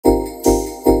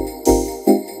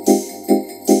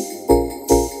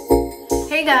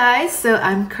Hey guys, so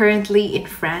I'm currently in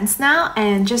France now,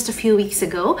 and just a few weeks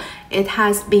ago it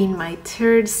has been my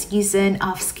third season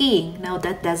of skiing. Now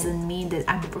that doesn't mean that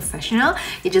I'm a professional,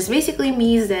 it just basically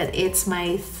means that it's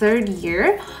my third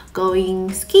year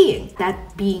going skiing.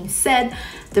 That being said,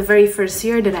 the very first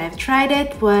year that I've tried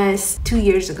it was 2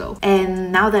 years ago,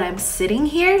 and now that I'm sitting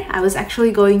here, I was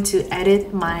actually going to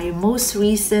edit my most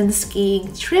recent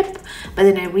skiing trip, but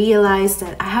then I realized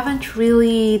that I haven't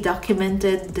really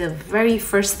documented the very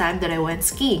first time that I went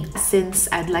skiing, since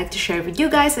I'd like to share with you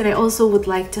guys, and I also would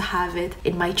like to have it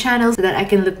in my channel so that I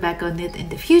can look back on it in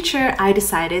the future. I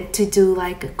decided to do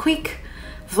like a quick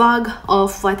vlog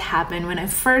of what happened when I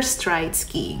first tried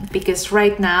skiing, because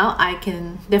right now I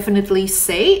can definitely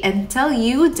say and tell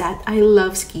you that I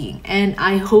love skiing, and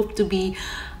I hope to be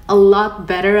a lot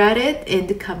better at it in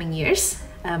the coming years.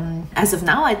 As of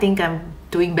now, I think I'm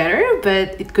doing better,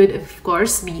 but it could of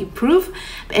course be improved.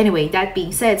 But anyway, that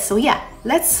being said, so yeah,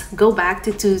 let's go back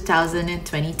to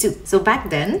 2022. So back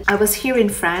then I was here in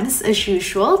France as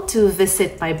usual to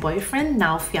visit my boyfriend,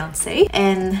 now fiance,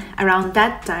 and around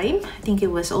that time, I think it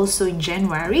was also in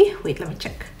January. Wait, let me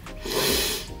check.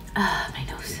 My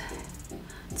nose,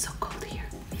 it's so cold here.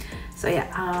 So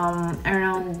yeah,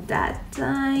 around that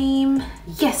time,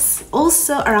 yes,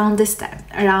 also around this time,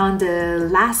 around the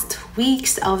last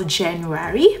weeks of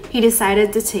January, he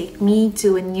decided to take me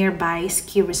to a nearby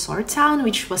ski resort town,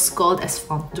 which was called as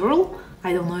Font-d'Urle.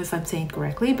 I don't know if I'm saying it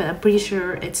correctly, but I'm pretty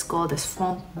sure it's called as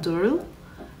Font-d'Urle.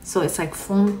 So it's like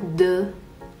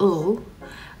Font-d'Urle.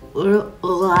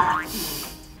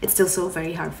 It's still so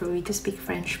very hard for me to speak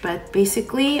French, but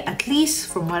basically, at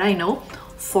least from what I know,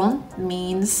 font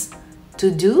means to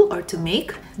do or to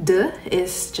make. De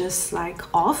is just like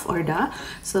of or da,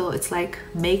 so it's like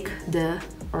make the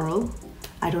Earl.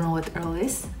 I don't know what Earl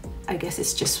is. I guess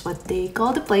it's just what they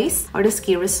call the place or the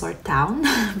ski resort town.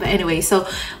 But anyway, so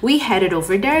we headed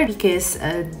over there because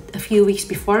a few weeks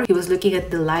before he was looking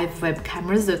at the live web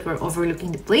cameras that were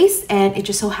overlooking the place, and it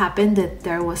just so happened that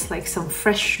there was like some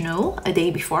fresh snow a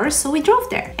day before, so we drove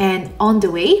there. And on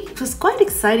the way, it was quite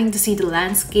exciting to see the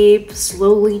landscape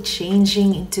slowly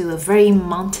changing into a very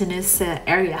mountainous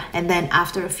area. And then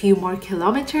after a few more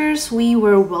kilometers, we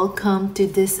were welcomed to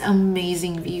this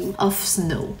amazing view of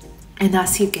snow. And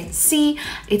as you can see,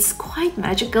 it's quite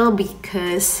magical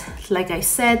because, like I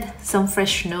said, some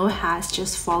fresh snow has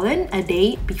just fallen a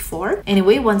day before.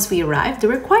 Anyway, once we arrived, there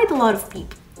were quite a lot of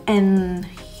people. And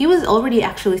he was already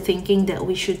actually thinking that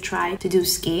we should try to do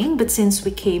skiing, but since we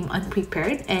came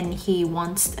unprepared and he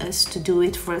wants us to do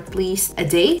it for at least a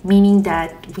day, meaning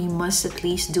that we must at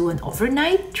least do an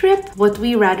overnight trip, what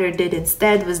we rather did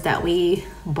instead was that we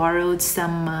borrowed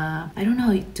some, I don't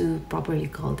know how to properly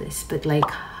call this, but like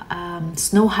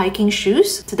snow hiking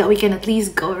shoes, so that we can at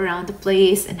least go around the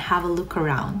place and have a look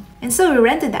around. And so we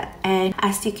rented that, and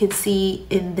as you can see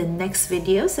in the next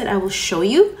videos that I will show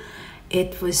you,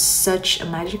 it was such a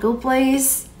magical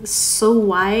place, so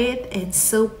white and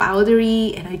so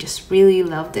powdery, and I just really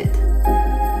loved it.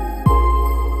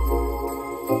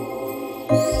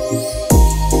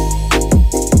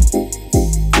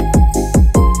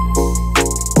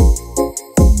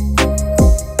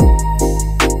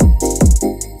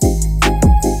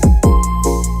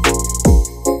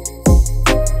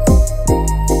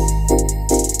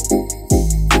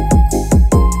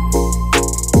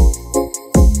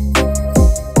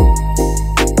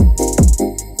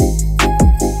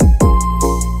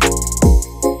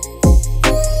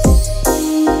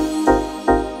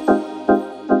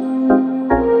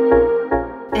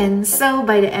 And so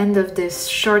by the end of this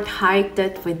short hike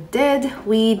that we did,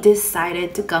 we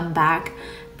decided to come back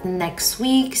next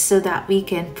week so that we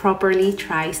can properly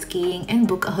try skiing and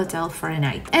book a hotel for a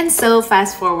night. And so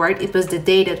fast forward, it was the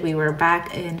day that we were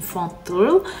back in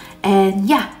Font-d'Urle, and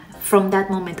yeah, from that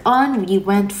moment on, we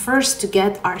went first to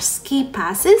get our ski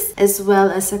passes as well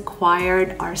as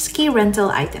acquired our ski rental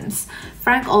items.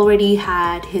 Frank already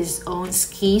had his own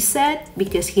ski set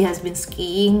because he has been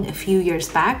skiing a few years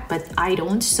back, but I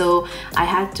don't, so I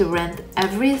had to rent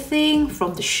everything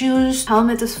from the shoes,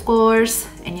 helmet of course,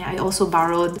 and yeah, I also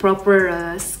borrowed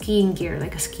proper skiing gear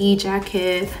like a ski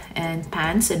jacket and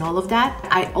pants and all of that.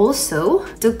 I also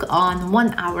took on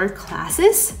 1-hour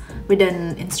classes with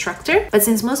an instructor, but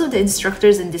since most of the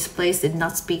instructors in this place did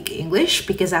not speak English,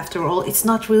 because after all, it's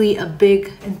not really a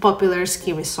big and popular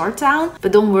ski resort town,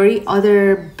 but don't worry, other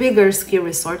bigger ski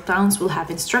resort towns will have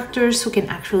instructors who can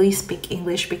actually speak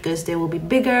English because they will be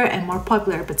bigger and more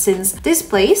popular. But since this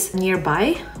place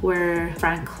nearby where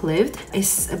Frank lived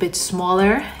is a bit smaller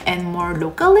familiar and more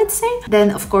local, let's say.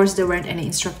 Then of course there weren't any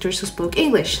instructors who spoke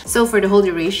English. So for the whole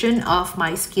duration of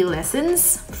my ski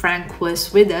lessons, Frank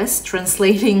was with us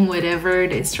translating whatever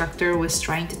the instructor was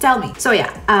trying to tell me. So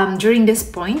yeah, during this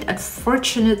point,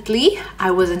 unfortunately,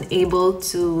 I wasn't able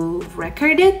to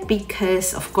record it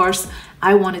because of course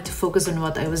I wanted to focus on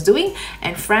what I was doing,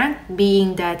 and Frank,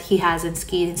 being that he hasn't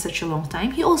skied in such a long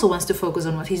time, he also wants to focus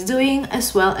on what he's doing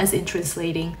as well as in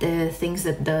translating the things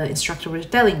that the instructor was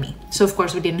telling me. So of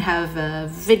course we didn't have a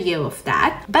video of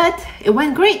that, but it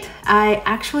went great. I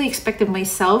actually expected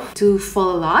myself to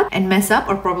fall a lot and mess up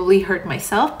or probably hurt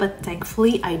myself, but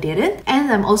thankfully I didn't.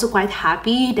 And I'm also quite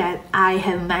happy that I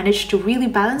have managed to really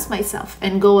balance myself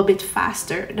and go a bit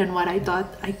faster than what I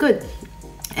thought I could.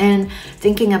 And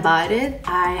thinking about it,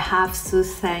 I have to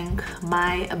thank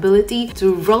my ability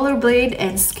to rollerblade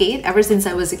and skate ever since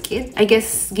I was a kid. I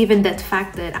guess given that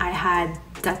fact that I had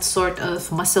that sort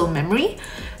of muscle memory,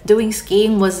 doing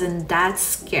skiing wasn't that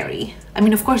scary. I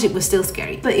mean, of course it was still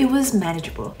scary, but it was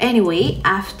manageable. Anyway,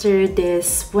 after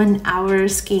this 1 hour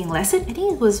skiing lesson, I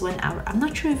think it was 1 hour. I'm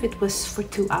not sure if it was for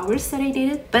 2 hours that I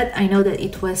did it, but I know that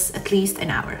it was at least an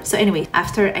hour. So anyway,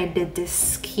 after I did this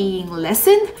skiing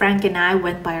lesson, Frank and I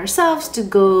went by ourselves to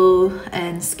go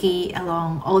and ski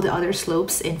along all the other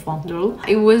slopes in Fontdrol.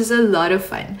 It was a lot of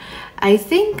fun. I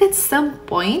think at some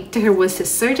point there was a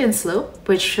certain slope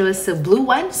which was a blue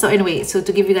one. So anyway, so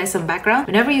to give you guys some background,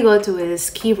 whenever you go to a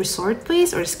ski resort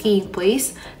place or skiing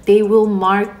place, they will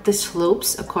mark the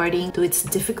slopes according to its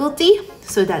difficulty,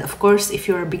 so that of course if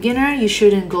you're a beginner you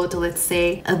shouldn't go to, let's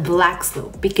say, a black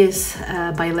slope, because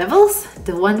by levels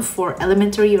the one for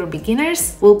elementary or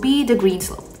beginners will be the green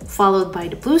slope, followed by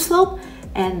the blue slope,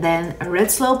 and then a red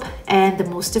slope, and the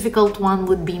most difficult one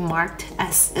would be marked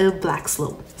as a black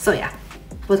slope. So yeah,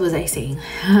 what was I saying?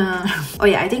 Oh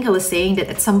yeah, I think I was saying that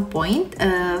at some point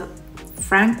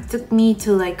Frank took me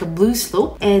to like a blue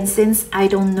slope, and since I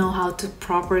don't know how to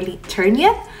properly turn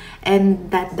yet,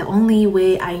 and that the only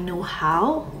way I know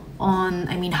how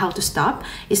to stop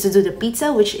is to do the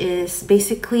pizza, which is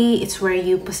basically, it's where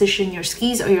you position your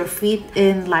skis or your feet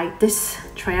in like this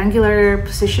triangular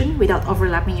position without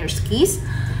overlapping your skis.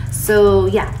 So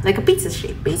yeah, like a pizza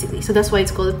shape basically. So that's why it's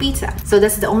called a pizza. So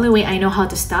that's the only way I know how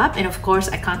to stop. And of course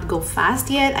I can't go fast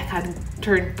yet. I can't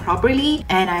turn properly,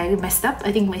 and I messed up.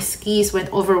 I think my skis went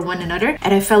over one another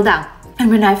and I fell down. And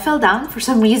when I fell down, for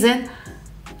some reason,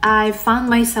 I found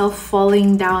myself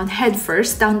falling down head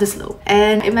first down the slope.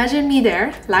 And imagine me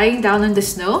there lying down on the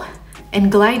snow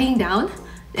and gliding down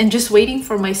and just waiting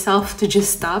for myself to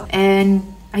just stop. And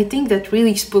I think that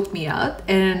really spooked me out,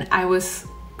 and I was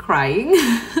crying.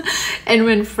 And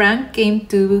when Frank came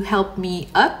to help me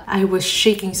up, I was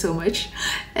shaking so much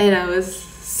and I was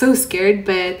so scared,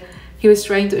 but he was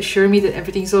trying to assure me that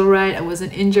everything's all right, I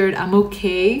wasn't injured, I'm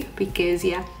okay. Because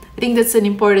yeah, I think that's an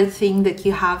important thing that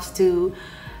you have to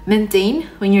maintain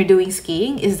when you're doing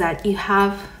skiing, is that you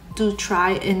have to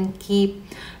try and keep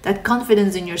that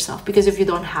confidence in yourself, because if you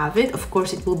don't have it, of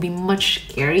course it will be much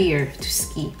scarier to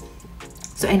ski.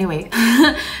 So anyway,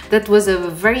 that was a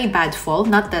very bad fall.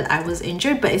 Not that I was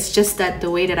injured, but it's just that the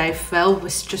way that I fell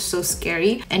was just so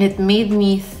scary, and it made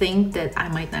me think that I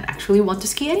might not actually want to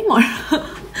ski anymore.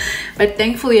 But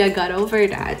thankfully I got over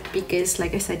that, because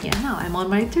like I said, yeah, now I'm on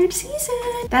my 3rd season.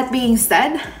 That being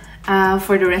said,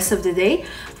 for the rest of the day,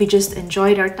 we just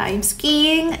enjoyed our time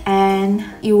skiing, and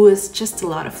it was just a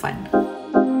lot of fun.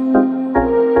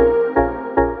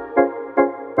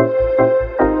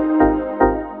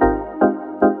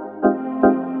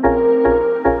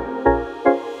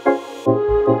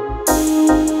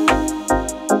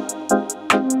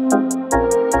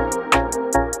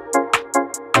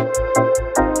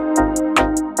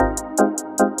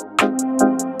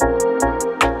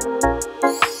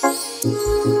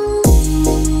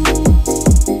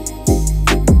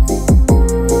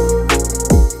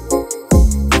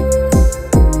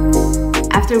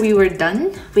 After we were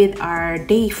done with our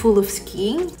day full of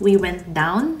skiing, we went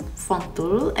down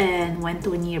Fontdrol and went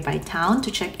to a nearby town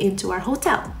to check into our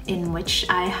hotel, in which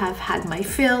I have had my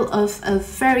fill of a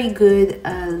very good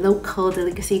local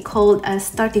delicacy called a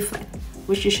startiflet,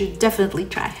 which you should definitely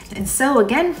try. And so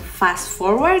again, fast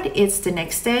forward, it's the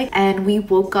next day and we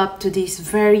woke up to this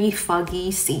very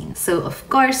foggy scene. So of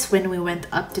course, when we went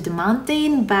up to the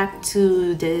mountain back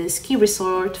to the ski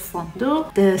resort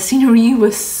Fontdrol, the scenery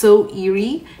was so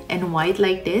eerie and white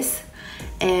like this,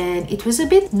 and it was a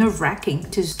bit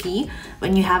nerve-wracking to ski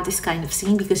when you have this kind of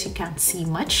scene because you can't see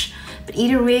much. But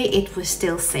either way, it was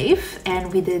still safe,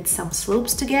 and we did some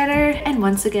slopes together, and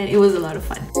once again it was a lot of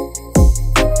fun.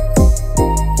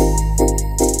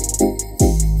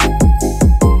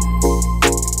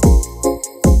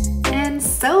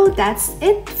 that's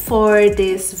it for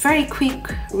this very quick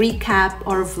recap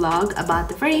or vlog about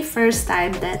the very first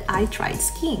time that I tried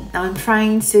skiing. Now I'm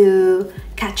trying to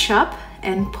catch up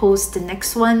and post the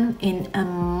next one in a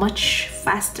much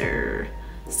faster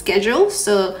schedule,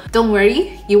 so don't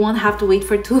worry, you won't have to wait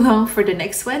for too long for the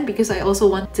next one, because I also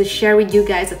want to share with you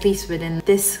guys, at least within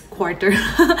this quarter,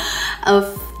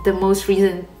 of the most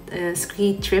recent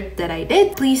ski trip that I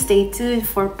did. Please stay tuned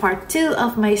for part 2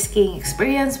 of my skiing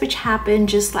experience, which happened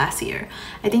just last year.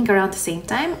 I think around the same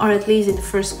time, or at least in the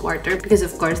first quarter, because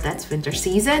of course that's winter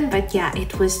season. But yeah,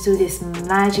 it was to this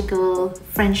magical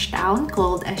French town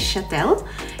called Châtel.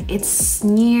 It's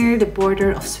near the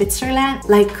border of Switzerland.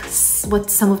 Like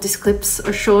what some of these clips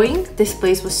are showing, this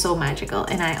place was so magical,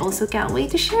 and I also can't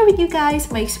wait to share with you guys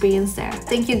my experience there.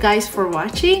 Thank you guys for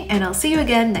watching, and I'll see you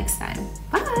again next time.